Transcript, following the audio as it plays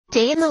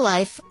Day in the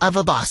life of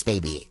a boss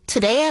baby.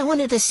 Today I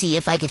wanted to see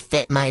if I could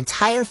fit my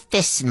entire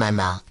fist in my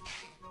mouth.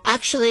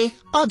 Actually,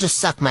 I'll just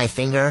suck my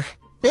finger.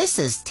 This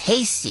is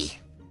tasty.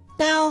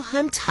 Now,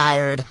 I'm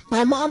tired.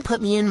 My mom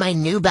put me in my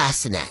new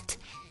bassinet.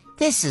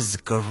 This is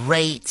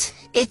great.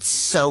 It's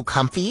so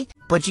comfy,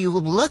 but you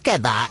look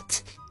at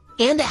that.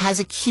 And it has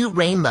a cute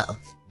rainbow.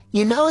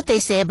 You know what they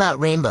say about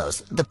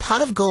rainbows. The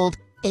pot of gold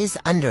is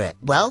under it.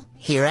 Well,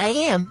 here I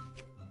am.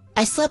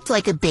 I slept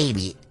like a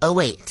baby. Oh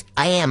wait,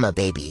 I am a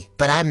baby,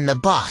 but I'm the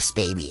boss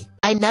baby.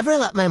 I never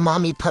let my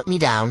mommy put me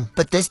down,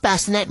 but this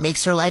bassinet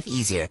makes her life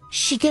easier.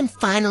 She can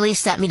finally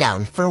set me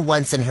down for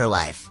once in her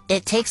life.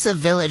 It takes a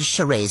village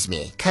to raise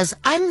me, 'cause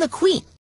I'm the queen.